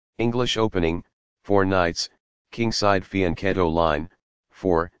English opening, 4 knights, Kingside Fianchetto line,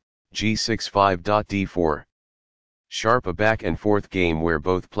 4, g6 5.d4. Sharp a back and forth game where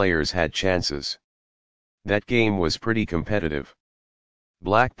both players had chances. That game was pretty competitive.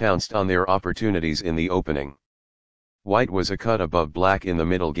 Black pounced on their opportunities in the opening. White was a cut above black in the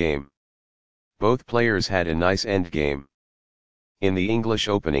middle game. Both players had a nice endgame. In the English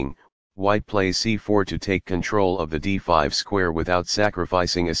opening, White plays c4 to take control of the d5 square without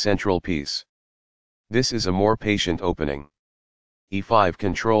sacrificing a central piece. This is a more patient opening. e5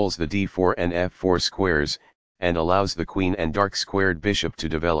 controls the d4 and f4 squares, and allows the queen and dark squared bishop to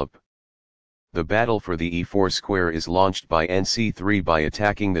develop. The battle for the e4 square is launched by nc3 by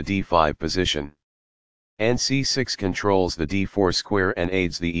attacking the d5 position. nc6 controls the d4 square and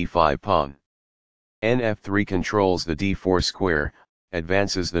aids the e5 pawn. nf3 controls the d4 square,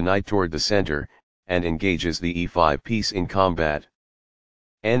 advances the knight toward the center, and engages the e5 piece in combat.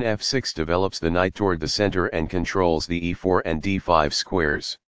 nf6 develops the knight toward the center and controls the e4 and d5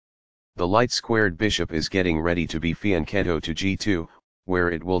 squares. The light squared bishop is getting ready to be fianchetto to g2, where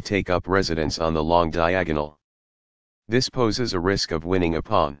it will take up residence on the long diagonal. This poses a risk of winning a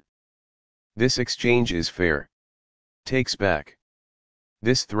pawn. This exchange is fair. Takes back.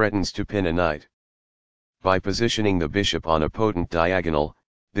 This threatens to pin a knight. By positioning the bishop on a potent diagonal,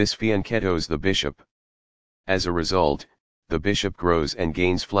 this fianchettos the bishop. As a result, the bishop grows and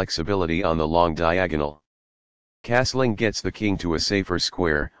gains flexibility on the long diagonal. Castling gets the king to a safer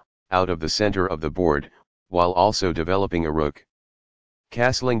square, out of the center of the board, while also developing a rook.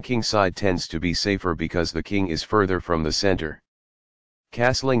 Castling kingside tends to be safer because the king is further from the center.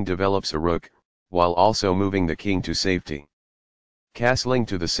 Castling develops a rook, while also moving the king to safety. Castling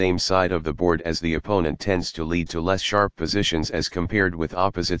to the same side of the board as the opponent tends to lead to less sharp positions as compared with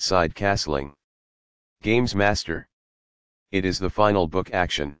opposite side castling. Games Master. It is the final book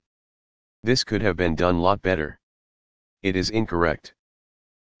action. This could have been done lot better. It is incorrect.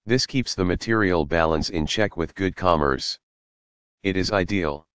 This keeps the material balance in check with good commerce. It is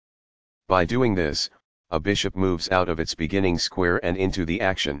ideal. By doing this, a bishop moves out of its beginning square and into the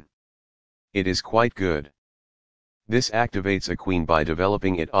action. It is quite good. This activates a queen by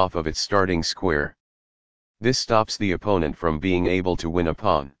developing it off of its starting square. This stops the opponent from being able to win a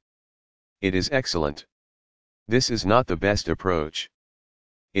pawn. It is excellent. This is not the best approach.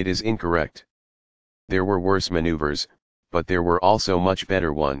 It is incorrect. There were worse maneuvers, but there were also much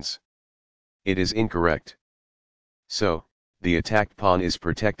better ones. It is incorrect. So, the attacked pawn is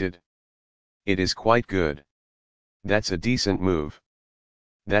protected. It is quite good. That's a decent move.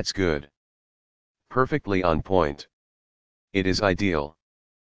 That's good. Perfectly on point. It is ideal.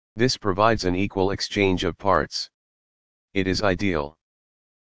 This provides an equal exchange of parts. It is ideal.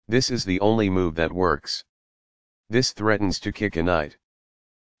 This is the only move that works. This threatens to kick a knight.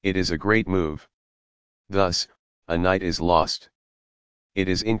 It is a great move. Thus, a knight is lost. It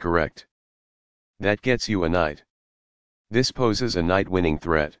is incorrect. That gets you a knight. This poses a knight-winning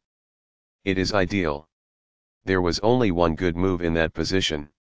threat. It is ideal. There was only one good move in that position.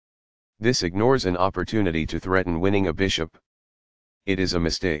 This ignores an opportunity to threaten winning a bishop. It is a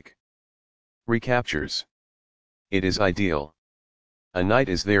mistake. Recaptures. It is ideal. A knight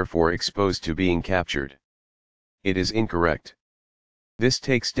is therefore exposed to being captured. It is incorrect. This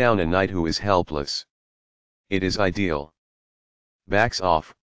takes down a knight who is helpless. It is ideal. Backs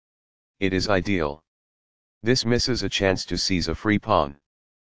off. It is ideal. This misses a chance to seize a free pawn.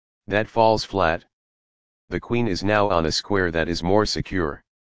 That falls flat. The queen is now on a square that is more secure.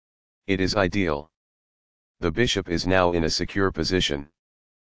 It is ideal. The bishop is now in a secure position.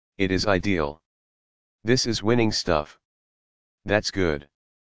 It is ideal. This is winning stuff. That's good.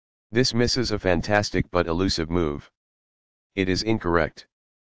 This misses a fantastic but elusive move. It is incorrect.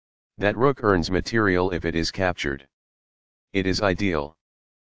 That rook earns material if it is captured. It is ideal.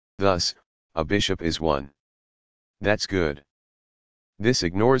 Thus, a bishop is won. That's good. This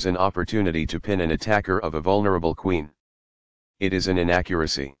ignores an opportunity to pin an attacker of a vulnerable queen. It is an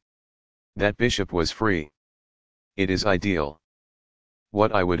inaccuracy. That bishop was free. It is ideal.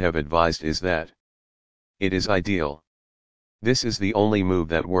 What I would have advised is that. It is ideal. This is the only move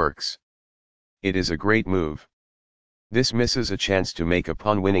that works. It is a great move. This misses a chance to make a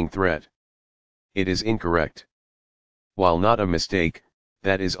pawn-winning threat. It is incorrect. While not a mistake,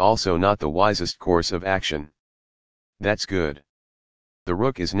 that is also not the wisest course of action. That's good. The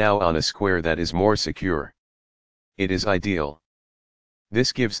rook is now on a square that is more secure. It is ideal.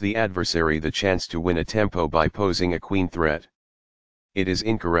 This gives the adversary the chance to win a tempo by posing a queen threat. It is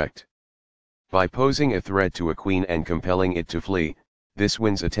incorrect. By posing a threat to a queen and compelling it to flee, this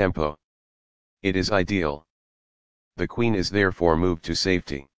wins a tempo. It is ideal. The queen is therefore moved to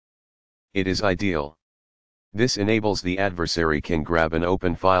safety. It is ideal. This enables the adversary can grab an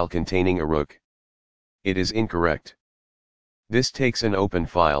open file containing a rook. It is incorrect. This takes an open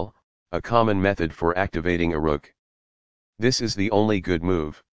file, a common method for activating a rook. This is the only good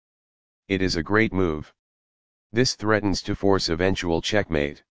move. It is a great move. This threatens to force eventual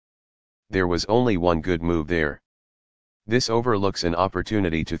checkmate. There was only one good move there. This overlooks an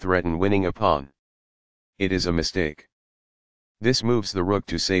opportunity to threaten winning a pawn. It is a mistake. This moves the rook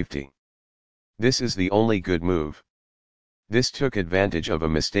to safety. This is the only good move. This took advantage of a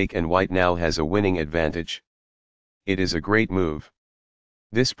mistake and white now has a winning advantage. It is a great move.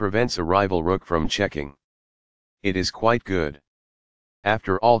 This prevents a rival rook from checking. It is quite good.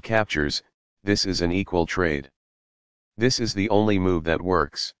 After all captures, this is an equal trade. This is the only move that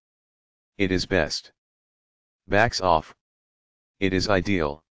works. It is best. Backs off. It is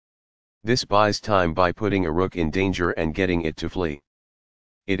ideal. This buys time by putting a rook in danger and getting it to flee.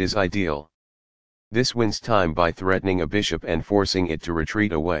 It is ideal. This wins time by threatening a bishop and forcing it to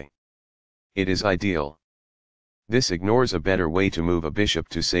retreat away. It is ideal. This ignores a better way to move a bishop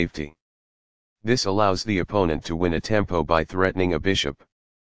to safety. This allows the opponent to win a tempo by threatening a bishop.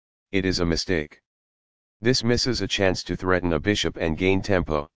 It is a mistake. This misses a chance to threaten a bishop and gain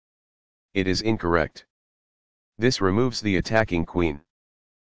tempo. It is incorrect. This removes the attacking queen.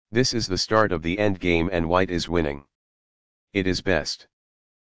 This is the start of the endgame and white is winning. It is best.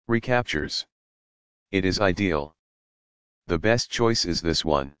 Recaptures. It is ideal. The best choice is this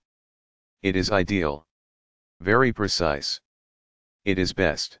one. It is ideal. Very precise. It is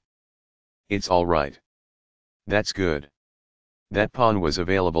best. It's alright. That's good. That pawn was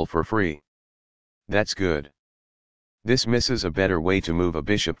available for free. That's good. This misses a better way to move a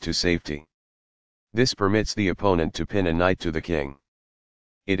bishop to safety. This permits the opponent to pin a knight to the king.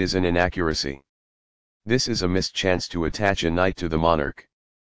 It is an inaccuracy. This is a missed chance to attach a knight to the monarch.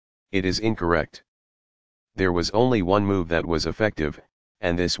 It is incorrect. There was only one move that was effective,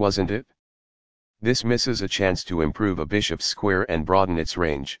 and this wasn't it? This misses a chance to improve a bishop's square and broaden its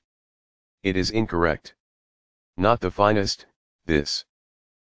range. It is incorrect. Not the finest, this.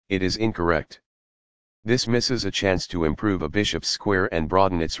 It is incorrect. This misses a chance to improve a bishop's square and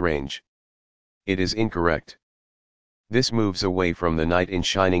broaden its range. It is incorrect. This moves away from the knight in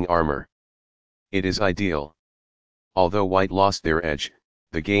shining armor. It is ideal. Although white lost their edge,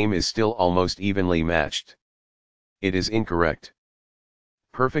 the game is still almost evenly matched. It is incorrect.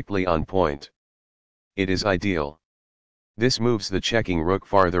 Perfectly on point. It is ideal. This moves the checking rook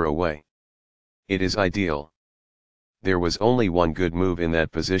farther away. It is ideal. There was only one good move in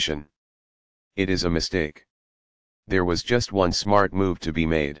that position. It is a mistake. There was just one smart move to be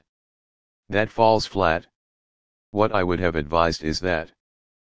made. That falls flat. What I would have advised is that.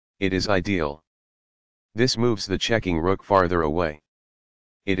 It is ideal. This moves the checking rook farther away.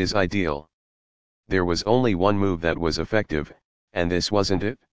 It is ideal. There was only one move that was effective, and this wasn't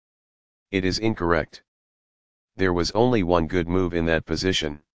it? It is incorrect. There was only one good move in that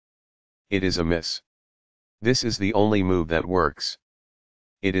position. It is a miss. This is the only move that works.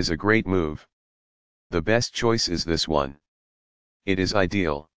 It is a great move. The best choice is this one. It is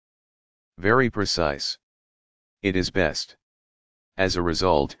ideal. Very precise. It is best. As a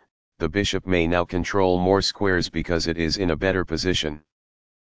result, the bishop may now control more squares because it is in a better position.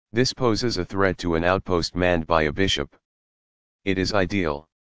 This poses a threat to an outpost manned by a bishop. It is ideal.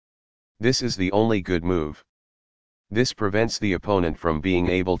 This is the only good move. This prevents the opponent from being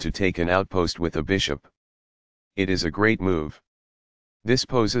able to take an outpost with a bishop. It is a great move. This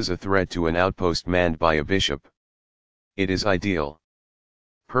poses a threat to an outpost manned by a bishop. It is ideal.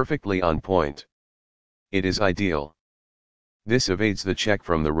 Perfectly on point. It is ideal. This evades the check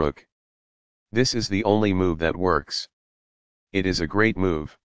from the rook. This is the only move that works. It is a great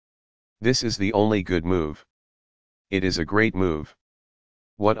move. This is the only good move. It is a great move.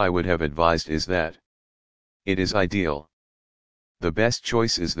 What I would have advised is that. It is ideal. The best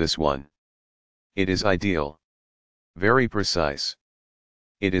choice is this one. It is ideal. Very precise.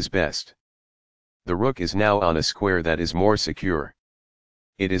 It is best. The rook is now on a square that is more secure.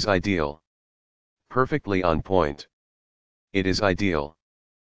 It is ideal. Perfectly on point. It is ideal.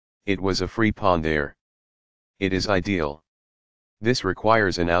 It was a free pawn there. It is ideal. This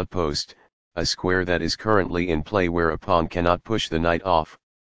requires an outpost, a square that is currently in play where a pawn cannot push the knight off.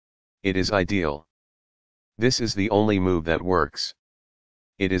 It is ideal. This is the only move that works.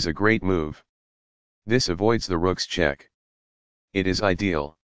 It is a great move. This avoids the rook's check. It is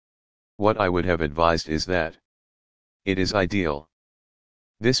ideal. What I would have advised is that. It is ideal.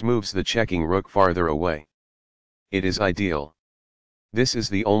 This moves the checking rook farther away. It is ideal. This is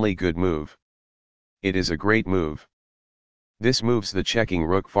the only good move. It is a great move. This moves the checking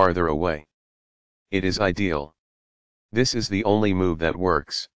rook farther away. It is ideal. This is the only move that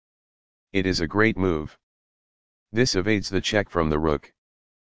works. It is a great move. This evades the check from the rook.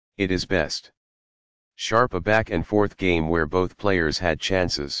 It is best. Sharp a back and forth game where both players had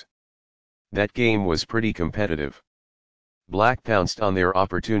chances. That game was pretty competitive. Black pounced on their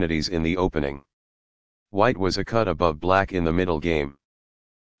opportunities in the opening. White was a cut above black in the middle game.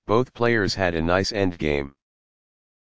 Both players had a nice endgame.